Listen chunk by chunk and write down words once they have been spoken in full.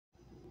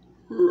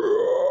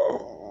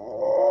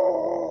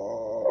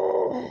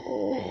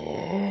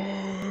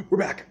We're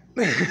back.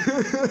 Anyways,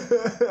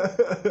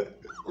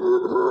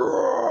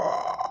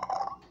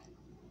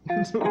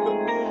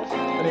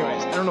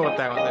 I don't know what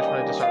that was. I just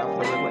wanted to start off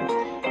with a weird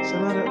way.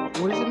 Sonata,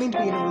 what does it mean to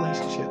be in a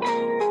relationship?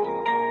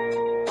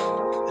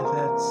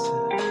 That's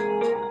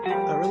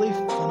a really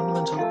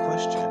fundamental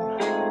question.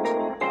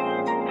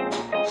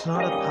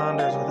 Sonata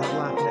ponders without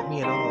laughing at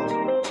me at all.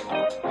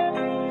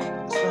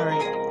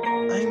 Sorry,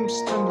 I'm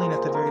stumbling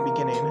at the very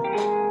beginning.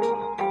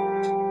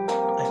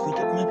 I think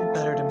it might be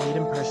better to meet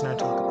in person and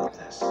talk about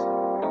this.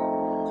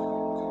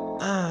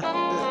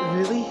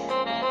 Really?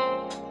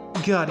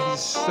 God, he's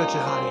such a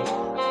hottie.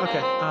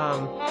 Okay,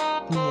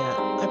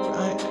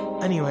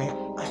 anyway,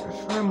 I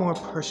prefer a more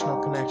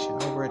personal connection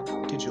over a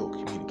digital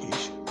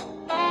communication.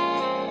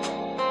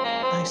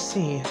 I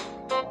see.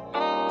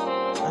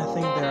 I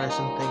think there are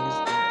some things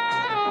that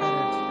are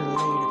better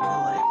relayed in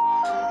real life.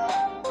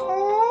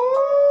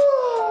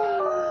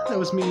 That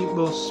was me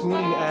both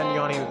swooning and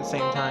yawning at the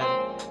same time.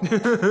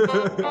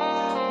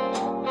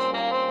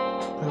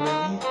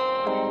 Really?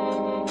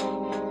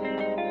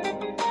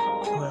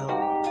 Well,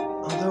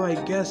 although I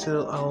guess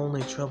I'll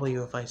only trouble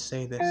you if I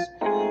say this,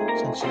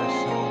 since you're a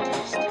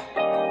scientist.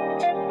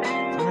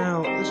 For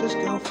now, let's just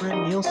go for a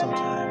meal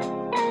sometime.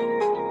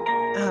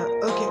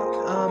 Okay,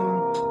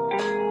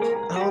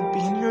 I'll be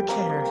in your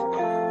care.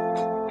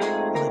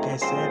 Like I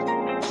said,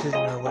 this isn't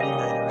our wedding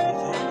night or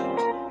anything.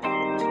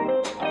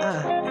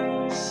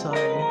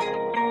 Sorry.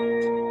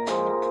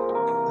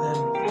 Then,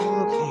 for the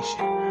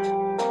location.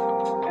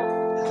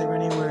 Is there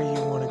anywhere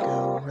you want to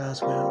go,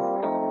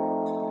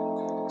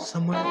 Roswell?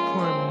 Somewhere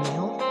for a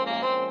meal?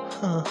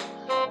 Huh.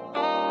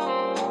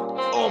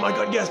 Oh my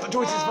god, yes, the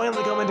choices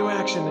finally come into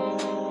action.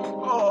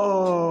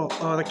 Oh,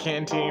 the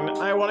canteen.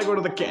 I want to go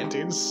to the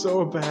canteen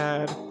so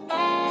bad.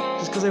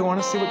 Just because I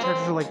want to see what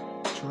characters are, like,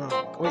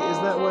 drunk. Wait, is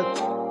that what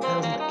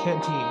happens in the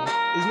canteen?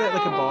 Isn't that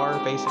like a bar,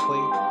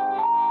 basically?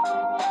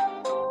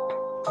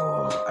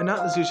 Oh,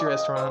 not the sushi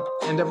restaurant,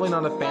 and definitely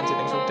not a fancy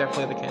thing, so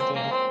definitely the canteen.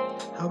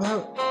 How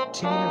about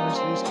T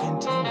University's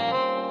canteen?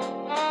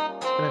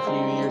 It's been a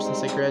few years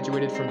since I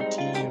graduated from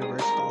T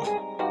University.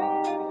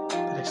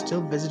 But I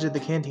still visited the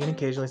canteen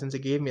occasionally since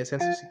it gave me a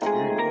sense of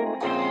security.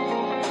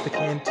 The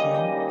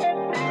canteen?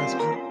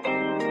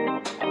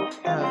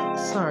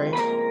 Sorry, I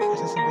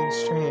said something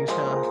strange,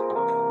 huh?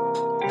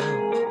 No,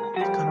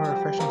 it's kind of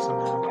refreshing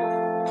somehow.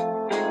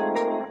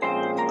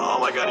 Oh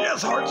my god,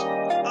 yes, hearts!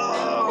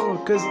 Oh,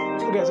 because,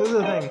 okay, so this is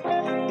the thing,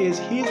 is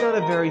he's not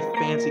a very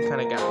fancy kind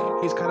of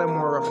guy. He's kind of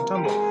more rough and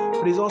tumble,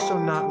 but he's also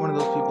not one of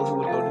those people who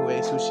would go to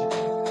a sushi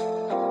thing.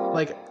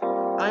 Like,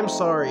 I'm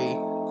sorry,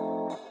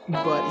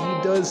 but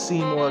he does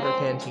seem more like a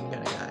canteen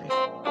kind of guy.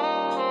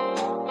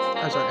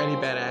 I'm sorry, any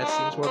badass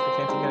seems more like a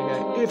canteen kind of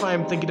guy. If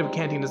I'm thinking of a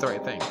canteen as the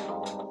right thing.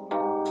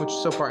 Which,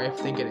 so far, I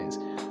think it is.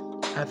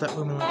 I thought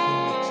women like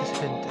you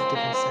existed in a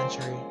different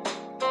century.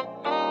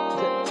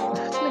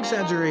 That's an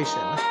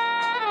exaggeration.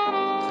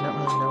 I don't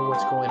really know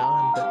what's going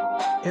on, but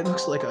it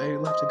looks like I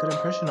left a good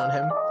impression on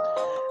him.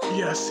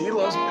 Yes, he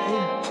loves me.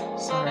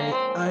 Sorry,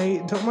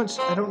 I don't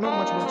know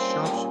much about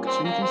shops,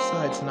 so you can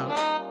decide, Sonata.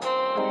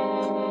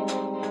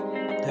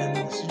 Then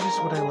this is just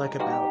what I like,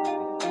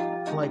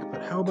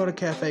 but how about a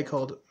cafe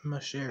called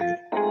Masheri?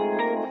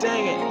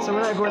 Dang it, so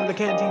we're not going to the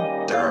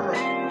canteen. Damn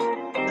it!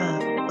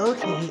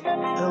 Okay,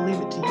 I'll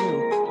leave it to you.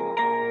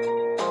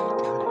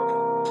 Got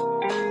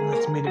it. Then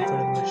let's meet in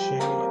front of Masheri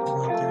at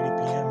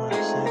 1:30 p.m. on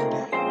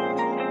Saturday.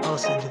 I'll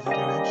send you the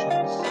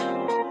directions.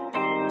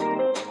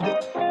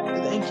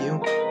 Thank you.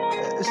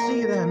 See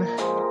you then.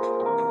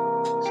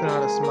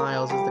 Sonata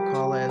smiles as the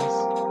call ends.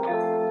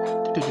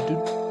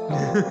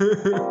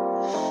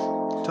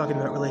 Talking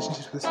about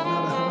relationships with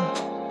Sonata,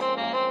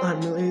 huh? I'm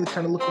really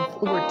kind of looking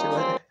forward to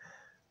it.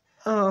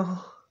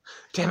 Oh,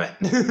 damn it.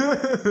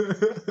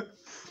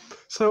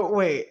 So,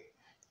 wait.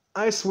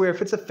 I swear,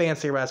 if it's a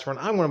fancy restaurant,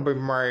 I'm going to be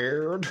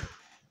married.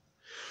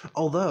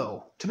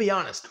 Although, to be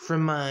honest,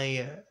 from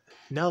my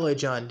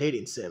knowledge on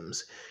dating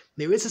sims,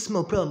 there is a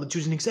small problem with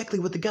choosing exactly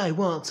what the guy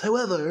wants.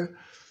 However,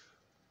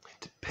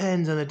 it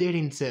depends on the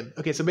dating sim.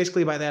 Okay, so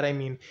basically by that I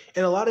mean,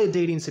 in a lot of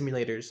dating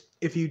simulators,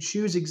 if you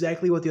choose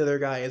exactly what the other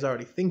guy is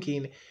already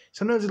thinking,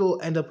 sometimes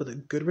it'll end up with a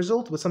good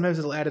result, but sometimes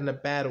it'll add in a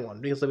bad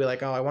one, because they'll be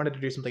like, oh, I wanted to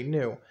do something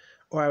new.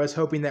 Or I was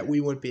hoping that we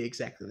wouldn't be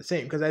exactly the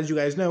same. Because as you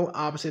guys know,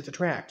 opposites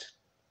attract.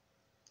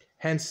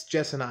 Hence,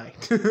 Jess and I.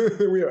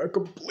 We are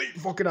complete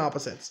fucking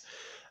opposites.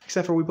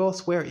 Except for we both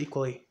swear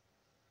equally.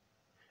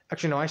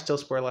 Actually, no, I still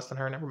swear less than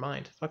her. Never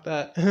mind. Fuck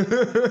that.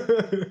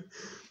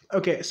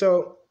 Okay,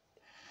 so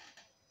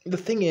the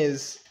thing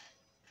is,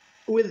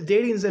 with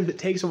dating sims, it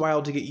takes a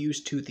while to get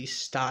used to the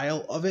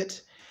style of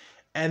it.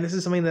 And this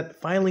is something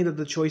that finally that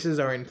the choices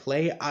are in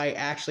play, I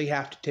actually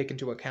have to take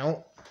into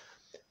account.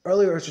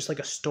 Earlier, it was just like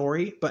a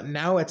story, but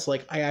now it's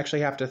like I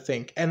actually have to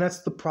think. And that's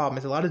the problem,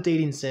 is a lot of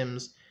dating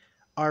sims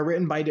are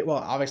written by, well,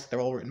 obviously they're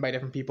all written by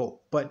different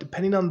people, but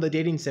depending on the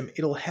dating sim,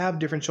 it'll have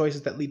different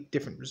choices that lead to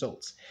different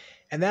results.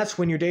 And that's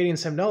when your dating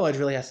sim knowledge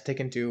really has to take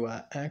into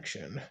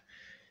action.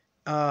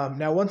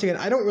 Now, once again,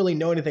 I don't really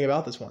know anything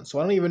about this one, so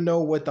I don't even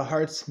know what the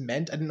hearts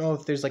meant. I don't know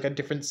if there's like a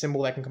different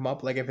symbol that can come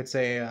up, like if it's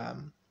a,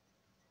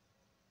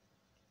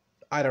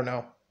 I don't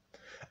know.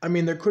 I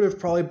mean, there could have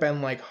probably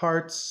been like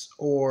hearts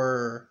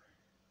or...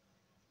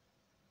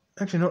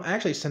 Actually, no,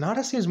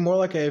 Sanada seems more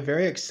like a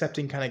very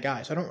accepting kind of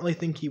guy, so I don't really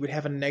think he would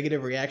have a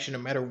negative reaction no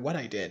matter what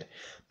I did.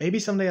 Maybe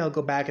someday I'll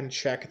go back and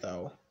check,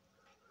 though.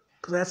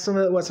 Because that's some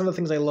of the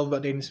things I love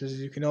about dating sims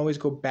is you can always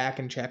go back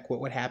and check what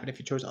would happen if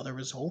you chose other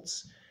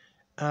results.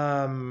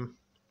 Yikes.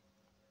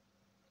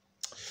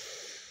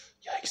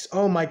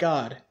 Oh my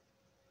god.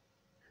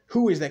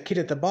 Who is that kid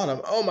at the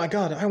bottom? Oh my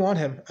god, I want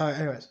him.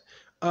 Anyways.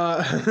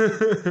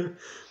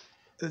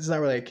 It's not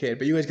really a kid,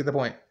 but you guys get the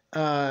point.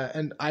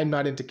 And I'm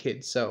not into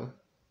kids, so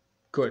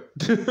good.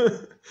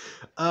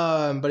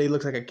 But he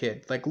looks like a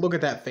kid. Like, look at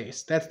that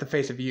face. That's the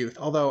face of youth.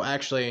 Although,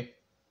 actually,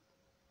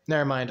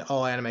 never mind.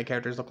 All anime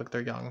characters look like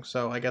they're young,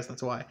 so I guess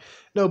that's why.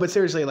 No, but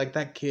seriously, like,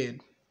 that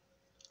kid.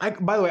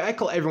 By the way, I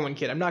call everyone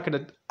kid. I'm not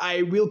gonna...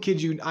 I will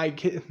kid you... I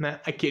kid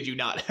you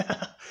not.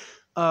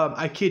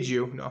 I kid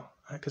you. No,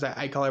 because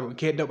I call everyone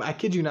kid. No, but I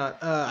kid you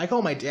not. I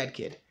call my dad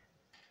kid.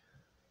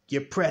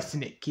 You're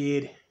pressing it,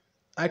 kid.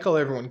 I call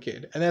everyone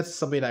kid, and that's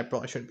something I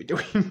probably shouldn't be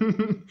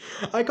doing.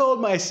 I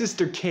called my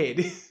sister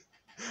kid,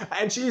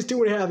 and she's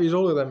 2.5 years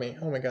older than me.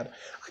 Oh my god.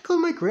 I call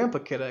my grandpa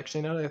kid,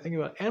 actually, now that I think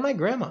about it. And my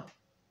grandma.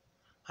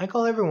 I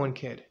call everyone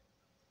kid.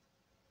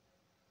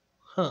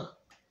 Huh.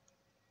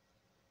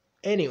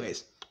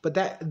 Anyways, but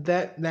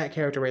that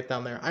character right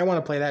down there, I want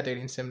to play that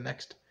dating sim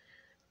next.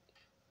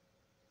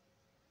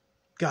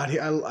 God,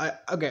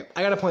 okay,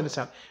 I gotta point this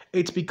out.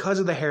 It's because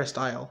of the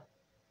hairstyle.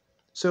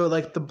 So,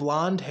 like, the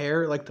blonde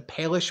hair, like, the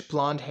palish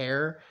blonde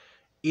hair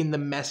in the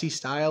messy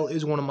style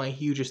is one of my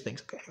hugest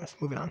things. Okay, anyways,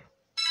 moving on.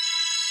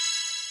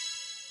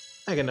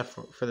 I got enough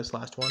for this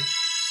last one.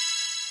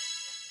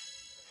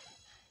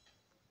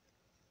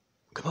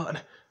 Come on.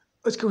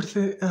 Let's go to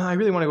the... I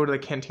really want to go to the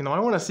canteen, though. I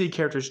want to see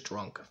characters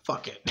drunk.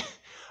 Fuck it.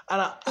 And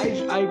I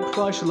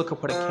probably should look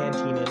up what a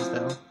canteen is,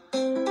 though.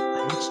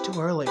 I reached too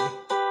early.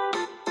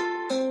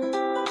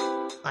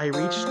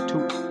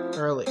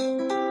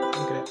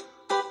 Okay.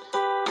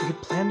 We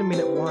could plan to meet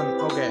at 1.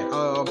 Okay.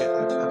 Oh, okay.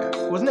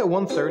 Wasn't it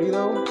 1:30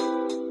 though?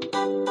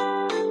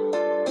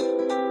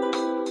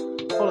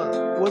 Hold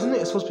on. Wasn't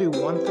it supposed to be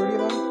 1:30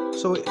 though?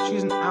 So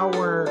she's an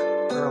hour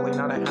early,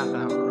 not a half an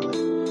hour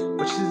early.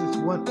 But it's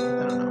 1. I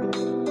don't know.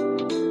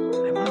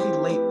 I want to be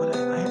late, but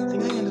I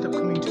think I ended up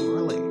coming too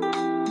early.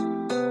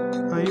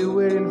 Are you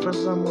waiting for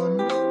someone?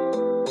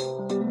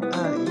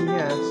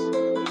 Yes.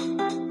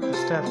 The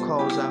staff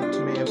calls out to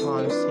me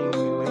upon seeing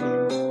me waiting.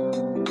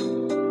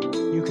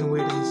 You can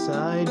wait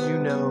inside, you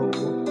know.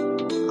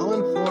 I'll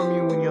inform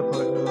you when your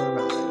partner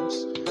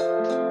arrives.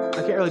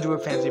 I can't really do a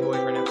fancy voice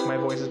right now because my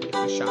voice is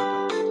basically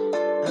shot.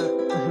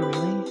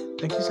 Really?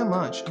 Thank you so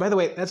much. By the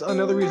way, that's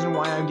another reason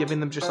why I'm giving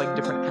them just like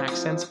different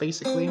accents,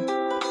 basically.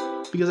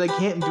 Because I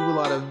can't do a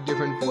lot of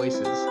different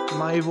voices.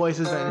 My voice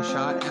has been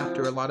shot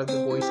after a lot of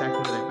the voice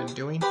acting that I've been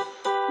doing.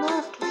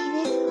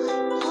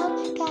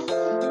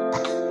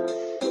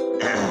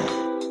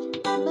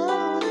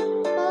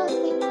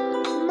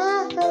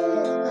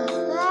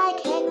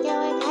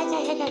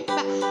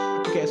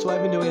 Okay, so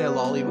I've been doing a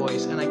lolly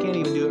voice, and I can't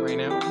even do it right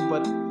now,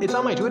 but it's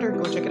on my Twitter.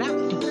 Go check it out.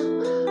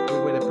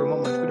 Weird way to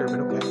promote my Twitter, but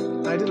okay.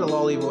 I did a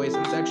lolly voice,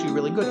 and it's actually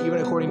really good, even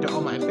according to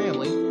all my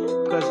family,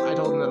 because I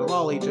told them that a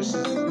lolly just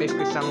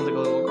basically sounds like a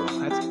little girl.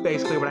 That's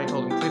basically what I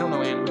told them, because they don't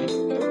know anime.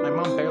 My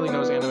mom barely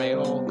knows anime at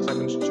all, because I've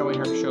been showing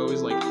her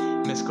shows like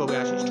Miss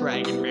Kobayashi's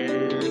Dragon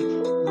Maid,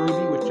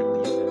 Ruby, which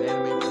really isn't an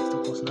anime, but it's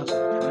still close enough,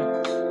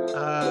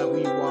 so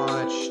we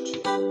watched...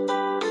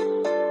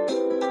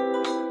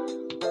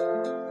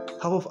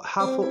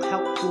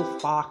 Helpful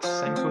Fox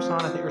Senko-san,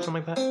 I think, or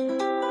something like that.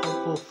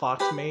 Helpful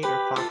Fox Maid or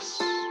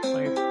Fox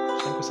Wife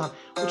Senko-san.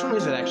 Which one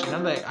is it actually?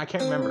 Now that I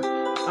can't remember.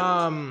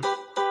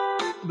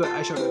 But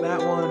I showed her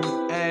that one,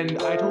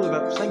 and I told her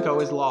that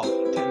Senko is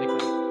lolly, technically.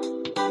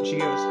 And she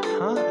goes,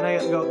 huh? And I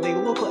go, they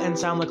look and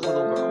sound like a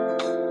little girl.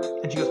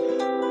 And she goes,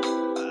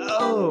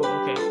 oh,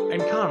 okay.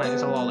 And Kana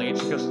is a lolly, and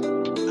she goes,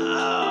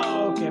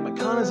 oh, okay. But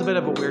Kana's a bit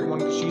of a weird one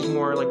because she's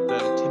more like the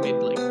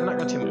timid, like, or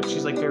not timid.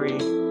 She's like very.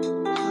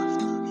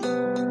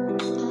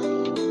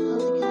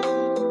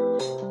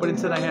 But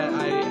instead, I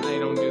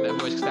don't do that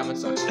voice because that one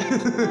sucks.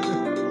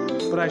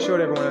 But I showed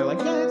everyone, they're like,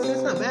 yeah,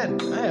 it's not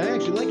bad. I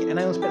actually like it. And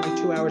I only spent like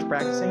 2 hours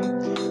practicing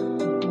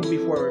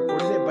before I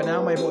recorded it. But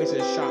now my voice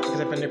is shot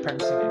because I've been there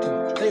practicing it too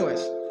much.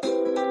 Anyways,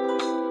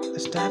 the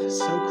staff is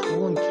so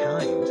cool and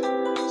kind.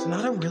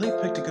 Sanada really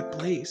picked a good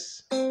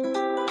place.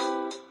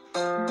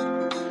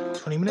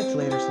 20 minutes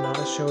later,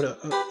 Sanada showed up.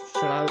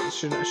 Sanada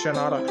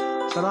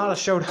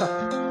showed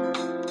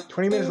up.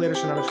 20 minutes later,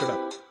 Sanada showed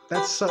up.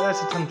 That's a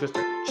tongue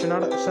twister.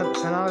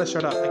 Sanada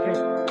showed up. I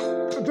can't.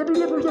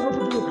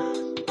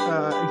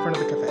 In front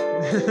of the cafe.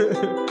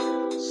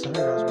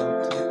 Sorry, Roswell.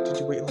 Did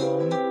you wait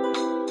long?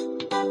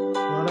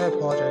 Sanada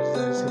apologizes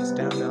as he sits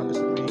down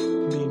opposite me,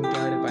 being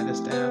guided by the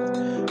staff.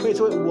 Wait,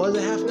 so it was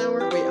a half an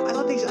hour? Wait, I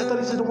thought they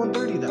said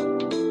 1:30 though.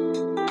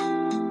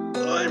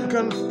 I'm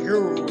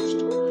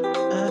confused.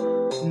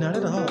 Not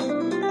at all.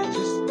 I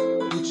just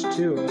reached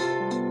too.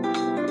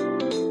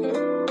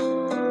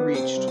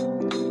 Reached.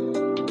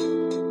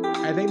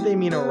 I think they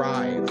mean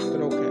arrived,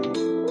 but okay.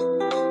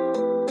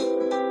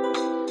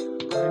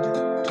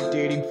 According to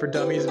Dating for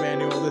Dummies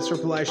manual, this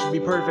reply should be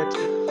perfect.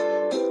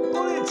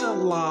 But it's a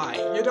lie.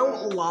 You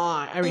don't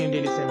lie. I mean,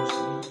 dating sims,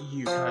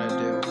 you kind of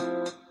do.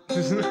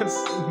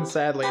 That's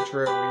sadly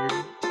true. You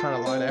kind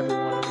of lie to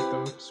everyone and make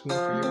them swoon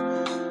for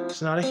you.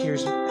 Sonata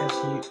hears as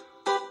he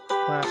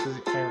collapses. I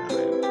can't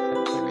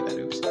read that.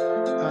 Oops.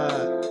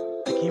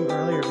 I came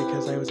earlier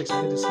because I was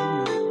excited to see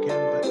you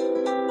again, but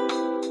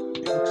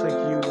it looks like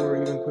you were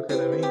even quicker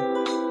than me.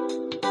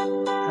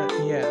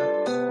 Yeah.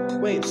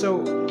 Wait.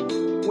 Hold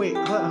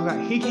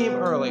on. He came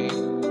early,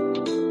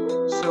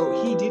 so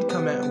he did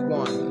come at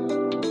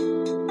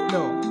 1.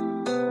 No.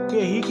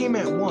 Yeah, he came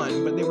at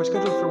 1, but they were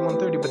scheduled for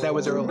 1:30, but that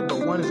was early.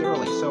 But 1 is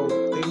early, so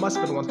they must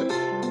have been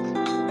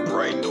 1:30.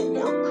 Brain no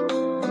work.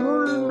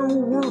 Brain no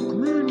work.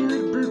 Man, you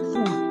eat big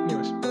food.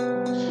 Anyways.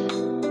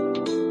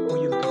 Were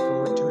you looking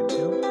forward to it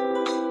too?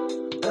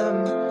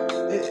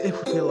 It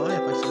would be a lie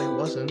if I said I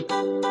wasn't.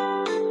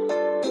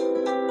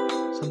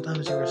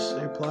 Sometimes you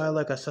reply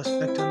like a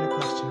suspect on your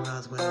question,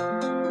 Roswell.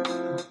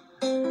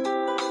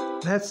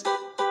 That's...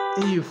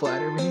 You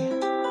flatter me.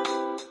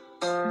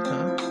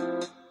 Huh?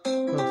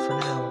 Well, for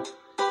now,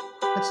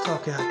 let's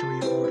talk after we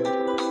ordered.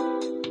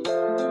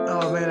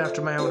 Oh man,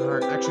 after my own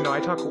heart. Actually, no, I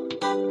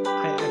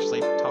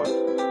actually talk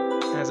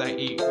as I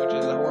eat, which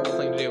is a horrible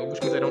thing to do,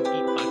 which means I don't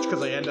eat much,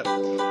 because I end up...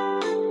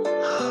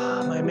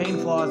 My main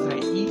flaw is that I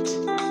eat,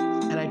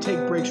 and I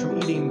take breaks from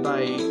eating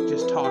by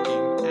just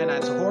talking, and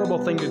that's a horrible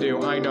thing to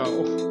do, I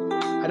know.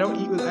 I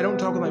don't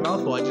talk with my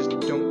mouth full, I just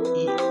don't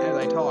eat as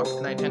I talk,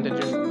 and I tend to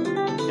just...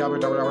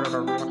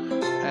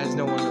 as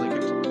no one really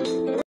cares.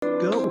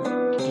 Go!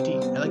 KTT,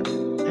 I like that.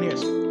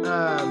 Anyways,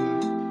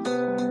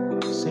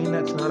 saying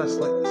that's not a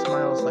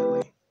smile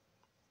slightly.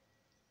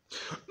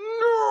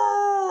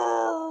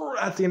 No!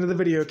 At the end of the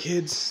video,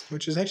 kids,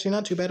 which is actually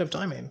not too bad of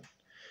timing.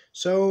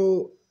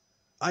 So,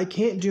 I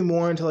can't do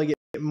more until I get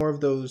more of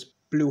those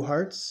blue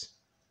hearts.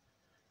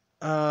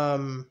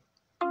 No!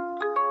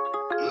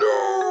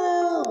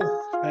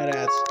 Bad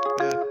ads.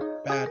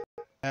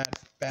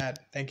 Bad.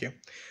 Thank you.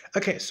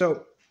 Okay,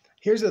 so,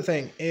 here's the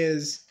thing,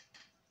 is...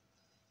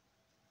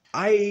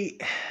 I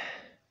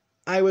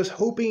was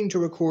hoping to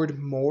record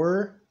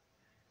more,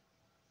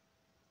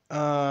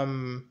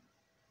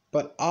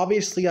 but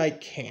obviously I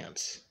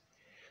can't,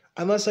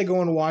 unless I go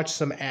and watch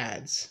some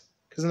ads,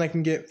 because then I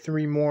can get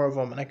 3 more of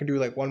them, and I can do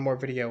like 1 more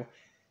video,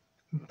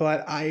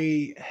 but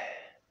I'll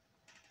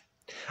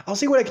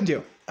see what I can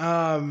do.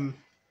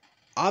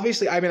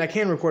 Obviously, I mean, I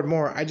can record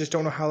more, I just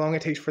don't know how long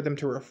it takes for them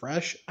to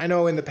refresh. I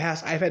know in the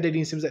past, I've had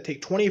dating sims that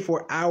take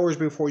 24 hours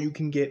before you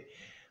can get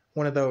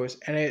one of those,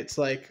 and it's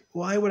like,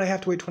 why would I have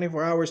to wait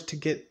 24 hours to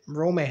get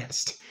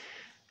romanced?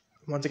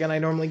 Once again, I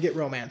normally get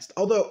romanced.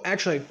 Although,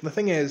 actually, the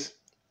thing is,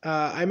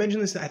 I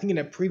mentioned this, I think, in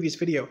a previous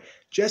video.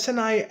 Jess and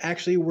I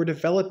actually were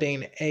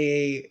developing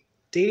a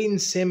dating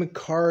sim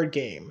card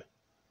game.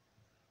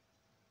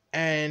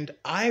 And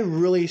I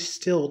really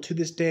still, to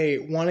this day,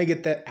 want to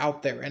get that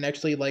out there and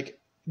actually, like,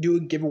 do a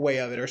giveaway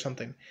of it or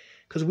something.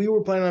 Because we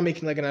were planning on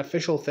making, like, an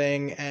official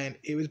thing, and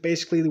it was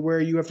basically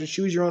where you have to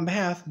choose your own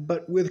path,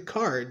 but with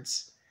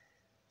cards.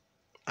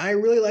 I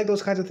really like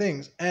those kinds of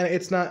things, and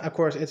it's not, of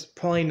course, it's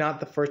probably not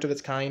the first of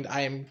its kind.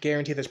 I am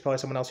guaranteed there's probably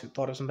someone else who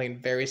thought of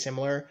something very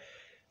similar,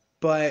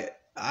 but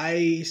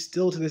I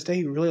still, to this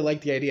day, really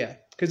like the idea.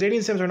 Because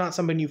dating sims are not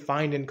something you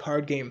find in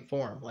card game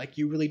form. Like,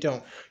 you really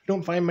don't. You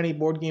don't find many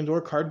board games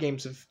or card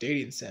games of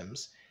dating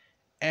sims.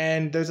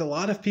 And there's a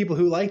lot of people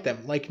who like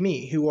them, like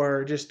me, who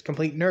are just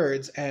complete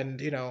nerds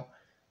and, you know,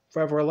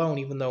 forever alone,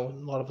 even though a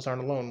lot of us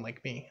aren't alone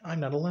like me. I'm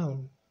not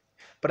alone.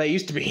 But I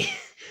used to be.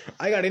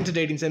 I got into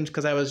dating sims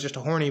because I was just a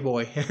horny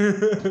boy.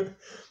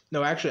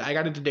 No, actually, I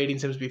got into dating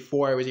sims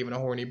before I was even a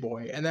horny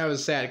boy. And that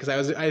was sad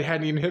because I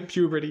hadn't even hit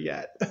puberty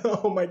yet.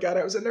 Oh my god,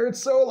 I was a nerd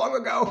so long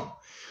ago.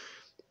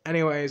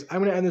 Anyways, I'm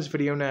going to end this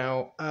video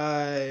now.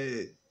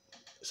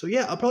 So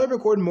yeah, I'll probably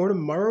record more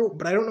tomorrow,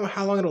 but I don't know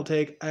how long it'll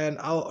take. And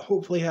I'll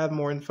hopefully have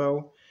more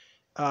info.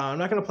 I'm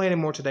not going to play any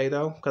more today,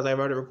 though, because I've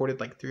already recorded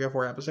like 3 or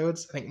 4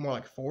 episodes. I think more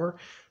like 4.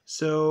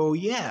 So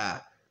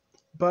yeah.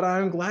 But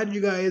I'm glad you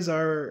guys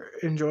are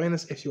enjoying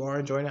this. If you are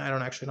enjoying it, I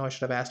don't actually know. I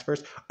should have asked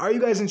first. Are you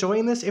guys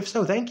enjoying this? If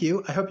so, thank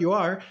you. I hope you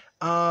are.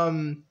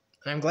 I'm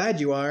glad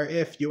you are.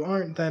 If you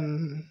aren't,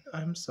 then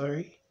I'm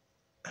sorry.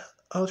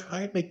 I'll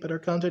try and make better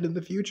content in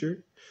the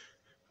future.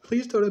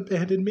 Please don't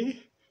abandon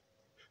me.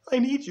 I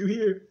need you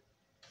here.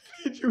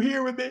 I need you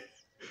here with me.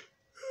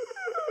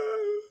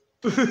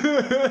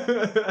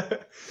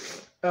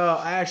 Oh,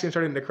 I actually am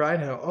starting to cry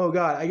now. Oh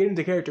god, I get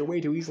into character way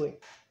too easily.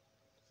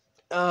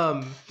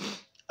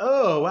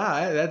 Oh,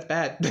 wow, that's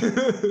bad.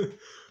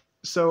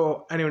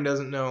 So, anyone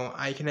doesn't know,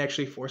 I can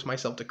actually force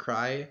myself to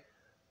cry.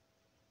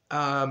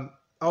 All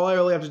I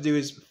really have to do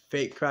is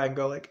fake cry and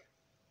go like,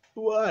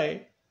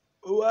 why?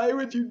 Why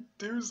would you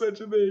do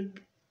such a thing?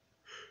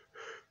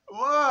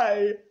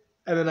 Why?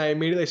 and then I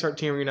immediately start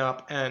tearing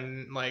up,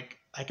 and like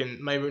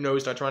my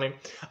nose starts running.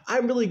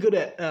 I'm really good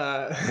at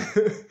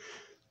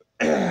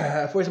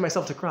forcing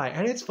myself to cry,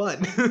 and it's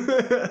fun.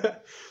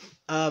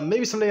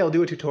 Maybe someday I'll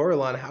do a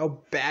tutorial on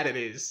how bad it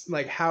is,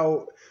 like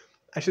how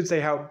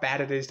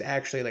bad it is to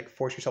actually like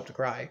force yourself to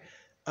cry,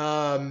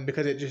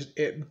 because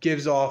it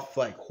gives off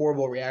like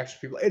horrible reactions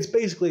to people. It's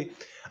basically,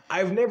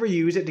 I've never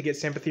used it to get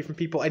sympathy from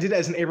people. I did it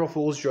as an April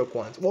Fool's joke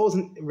once. Well, it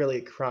wasn't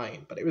really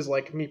crying, but it was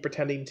like me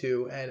pretending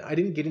to, and I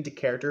didn't get into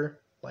character,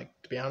 like,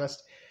 to be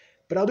honest.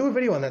 But I'll do a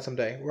video on that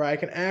someday where I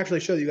can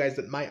actually show you guys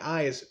that my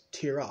eyes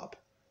tear up.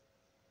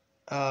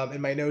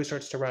 And my nose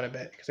starts to run a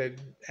bit because I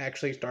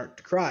actually start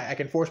to cry. I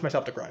can force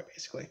myself to cry,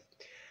 basically.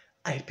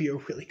 I'd be a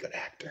really good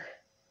actor.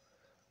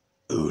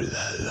 Ooh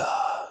la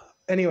la.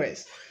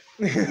 Anyways.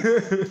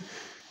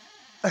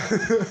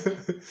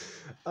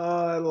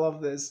 I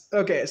love this.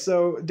 Okay,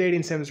 so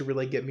dating sims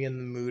really get me in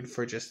the mood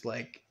for just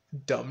like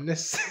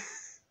dumbness.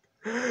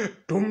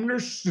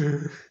 Dumbness.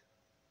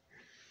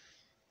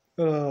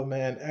 Oh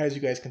man, as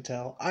you guys can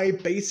tell, I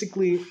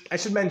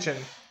should mention,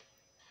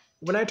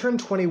 when I turned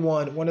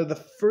 21, one of the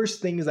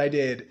first things I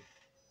did,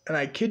 and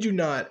I kid you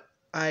not,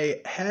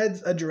 I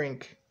had a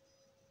drink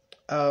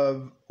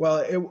of, well,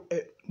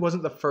 it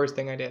wasn't the first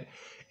thing I did.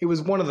 It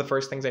was one of the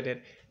first things I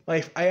did.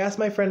 I asked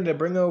my friend to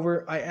bring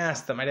over, I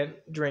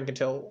didn't drink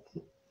until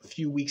a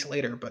few weeks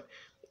later, but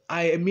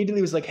I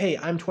immediately was like, hey,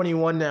 I'm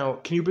 21 now.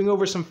 Can you bring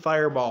over some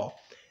Fireball?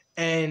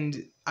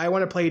 And I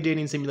want to play a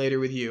dating simulator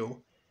with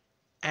you.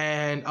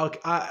 And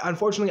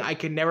unfortunately, I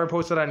could never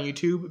post it on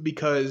YouTube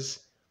because,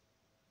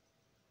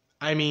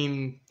 I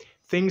mean,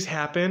 things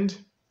happened.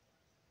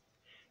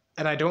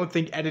 And I don't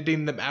think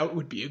editing them out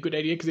would be a good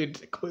idea because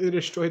it'd completely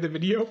destroy the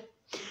video.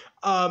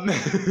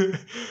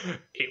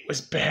 It was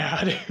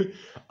bad.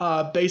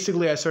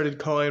 Basically, I started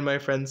calling my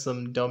friend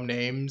some dumb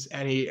names,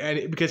 and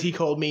because he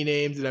called me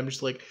names, and I'm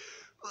just like,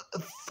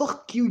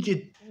 "Fuck you,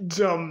 you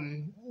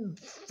dumb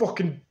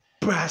fucking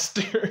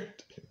bastard."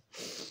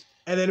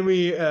 And then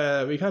we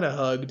kind of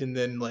hugged, and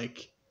then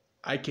like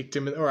I kicked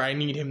him, or I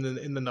kneed him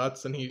in the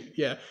nuts, and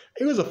it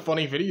was a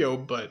funny video,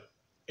 but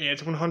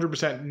it's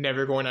 100%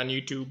 never going on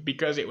YouTube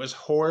because it was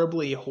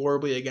horribly,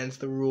 horribly against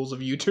the rules of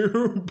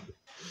YouTube.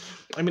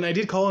 I mean, I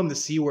did call him the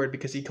C word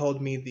because he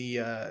called me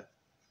the,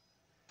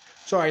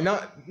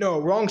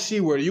 wrong C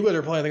word. You guys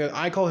are probably thinking,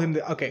 I call him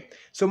okay.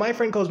 So my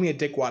friend calls me a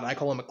dickwad. I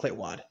call him a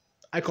clitwad.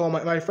 I call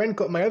my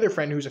other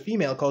friend who's a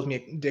female calls me a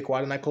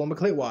dickwad, and I call him a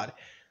clitwad.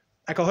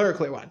 I call her a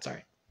clitwad,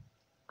 sorry.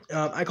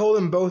 I call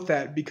them both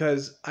that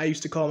because I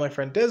used to call my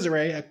friend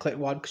Desiree a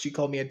clitwad because she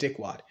called me a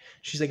dickwad.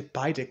 She's like,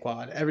 bye,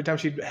 dickwad. Every time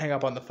she'd hang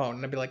up on the phone,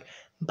 and I'd be like,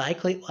 bye,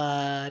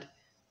 clitwad.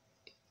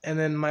 And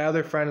then my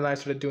other friend and I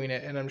started doing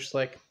it, and I'm just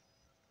like,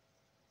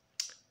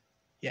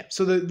 yeah.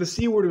 So the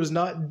C word does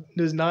not,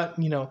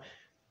 you know,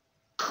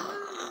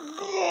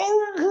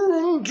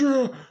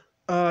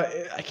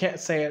 I can't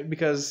say it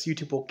because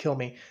YouTube will kill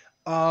me.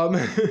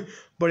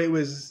 But it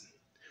was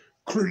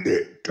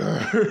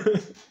Clitwad.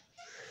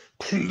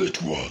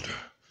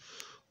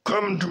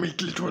 Come to me,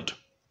 Clitwad.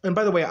 And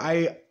by the way,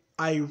 I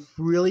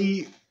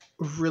really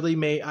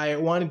I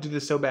wanted to do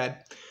this so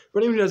bad. For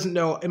anyone who doesn't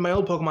know, in my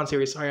old Pokemon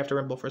series, sorry, I have to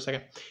ramble for a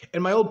second.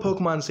 In my old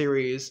Pokemon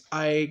series,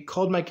 I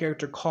called my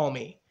character Call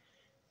Me.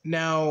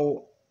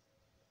 Now,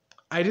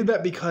 I did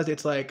that because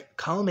it's like,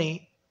 call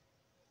me.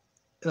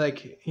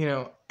 Like, you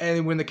know,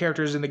 and when the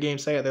characters in the game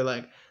say it, they're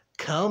like,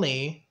 call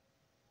me.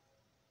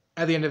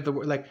 At the end of the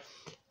word, like,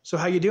 so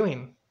how you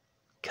doing?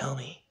 Call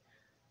me.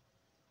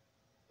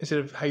 Instead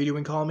of how you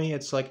doing, call me,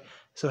 it's like,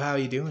 so how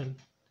you doing?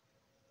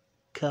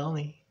 Call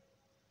me.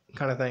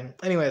 Kind of thing.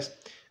 Anyways,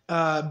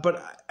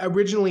 but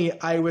originally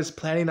I was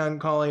planning on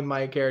calling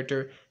my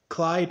character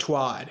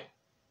Clitwad.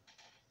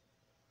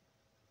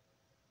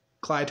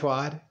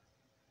 Clitwad.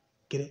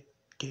 Get it?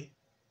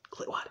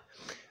 Clitwad.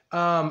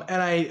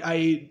 And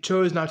I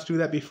chose not to do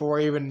that before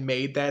I even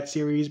made that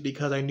series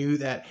because I knew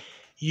that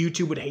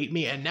YouTube would hate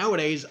me. And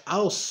nowadays,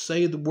 I'll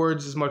say the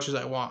words as much as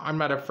I want. I'm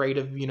not afraid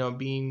of, you know,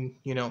 being,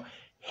 you know,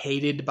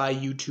 hated by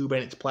YouTube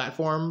and its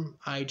platform.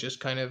 I just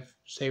kind of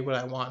say what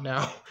I want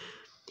now.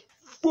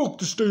 Fuck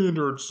the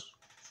standards.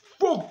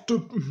 Fuck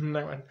the...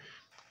 Never mind.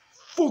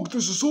 Fuck the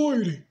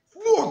society.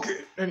 Fuck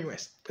it.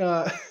 Anyways.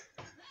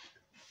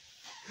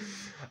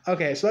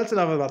 Okay, so that's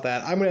enough about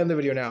that. I'm going to end the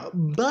video now.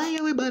 Bye,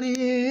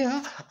 everybody.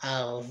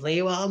 I'll see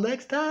you all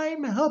next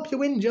time. I hope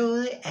you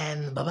enjoy,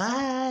 and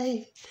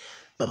bye-bye.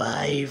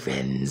 Bye-bye,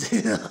 friends.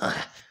 Did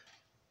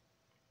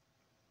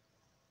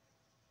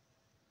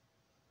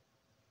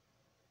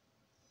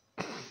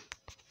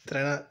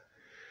I not?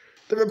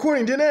 The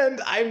recording didn't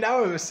end. I'm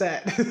now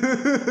upset.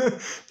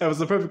 That was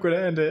the perfect way to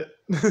end it.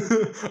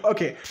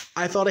 Okay,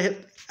 I thought I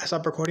hit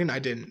stop recording. I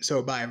didn't.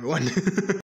 So bye, everyone.